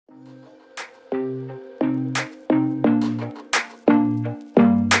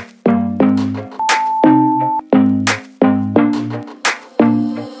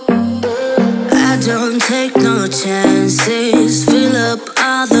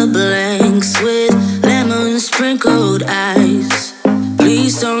the blanks with lemon sprinkled ice.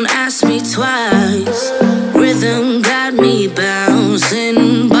 Please don't ask me twice. Rhythm got me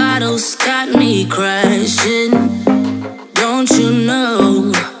bouncing, bottles got me crashing. Don't you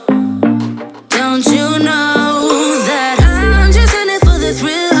know? Don't you know that I'm just in it for the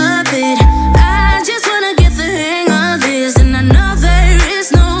thrill of it? I just wanna get the hang of this, and I know there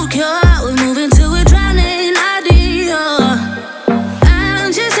is no cure. We're moving to a drowning idea.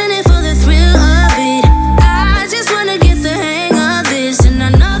 I'm just in it for the thrill of it. I just wanna get the hang of this, and I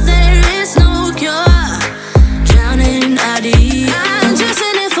know there is no cure. Drowning idea. I'm just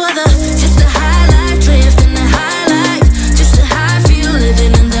in it for the high life drift and the high life, just the high feel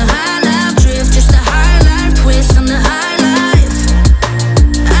living in the high life drift, just the high life twist on the high life.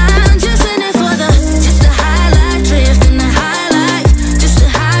 I'm just in it for the high life drift and the high life, just the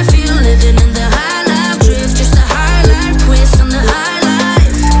high feel living in the high life drift, just the high life twist on the high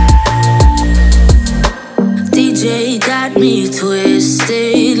life. DJ got me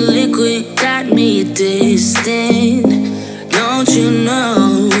twisted, liquid got me distant. Don't you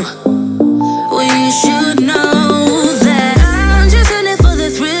know? Well, you should know that I'm just in it for the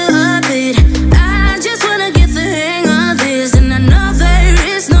thrill of it. I just wanna get the hang of this, and I know there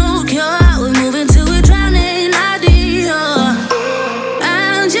is no cure. We're moving to a drowning idea.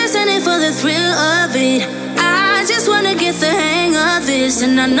 I'm just in it for the thrill of it. I just wanna get the hang of this,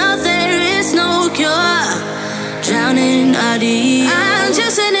 and I know there is no cure. Drowning idea. I'm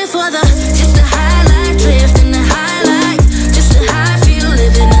just in it for the high life drift and the high life, just the high feel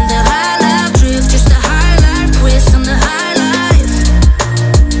living in the high life drift, just the high life twist on the high life.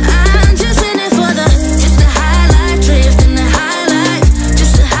 I'm just in it for the high life drift and the high life,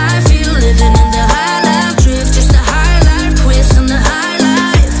 just the high feel living in the high life drift, just the high life twist on the high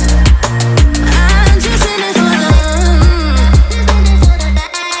life. I'm just in it for the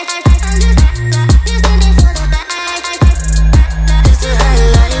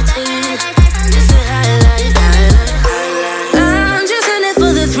I'm just in it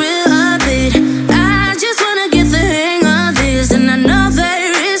for the thrill of it. I just wanna get the hang of this, and I know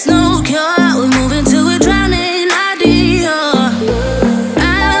there is no cure. We're moving to a drowning idea.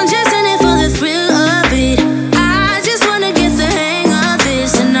 I'm just in it for the thrill of it. I just wanna get the hang of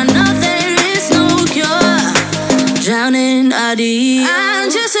this, and I know there is no cure. Drowning idea. I'm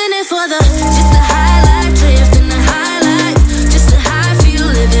just in it for the high life drift and the high life, just the high feel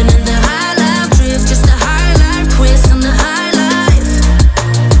living in the high life drift, just the high life twist on the high life.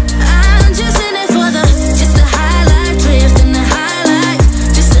 I'm just in it for the high life drift and the high life,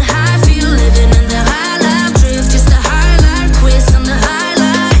 just the high feel living in the high life drift, just the high life twist on the high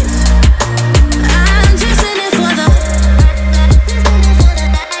life. I'm just in it for the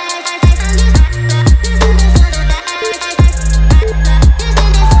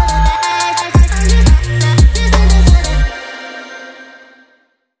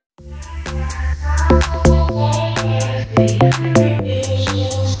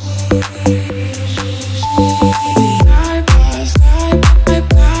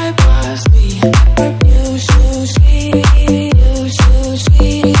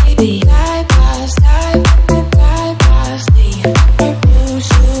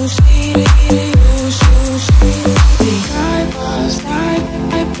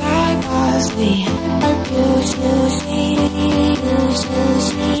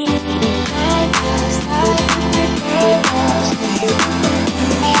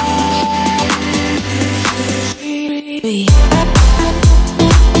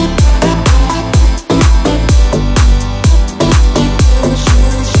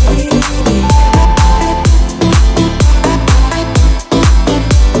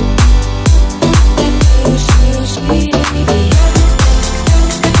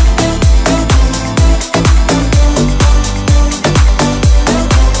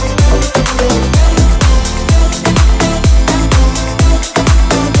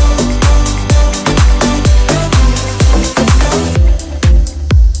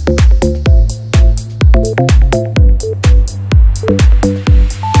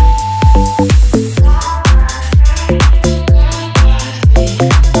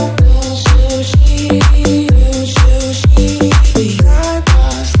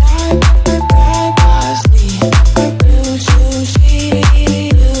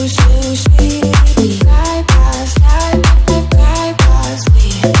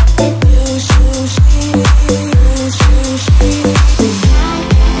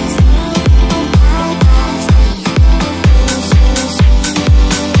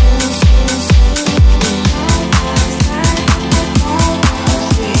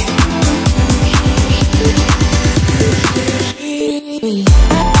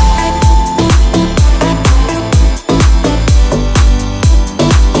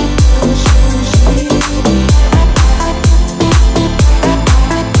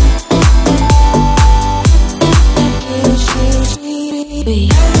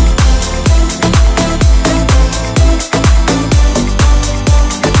beat.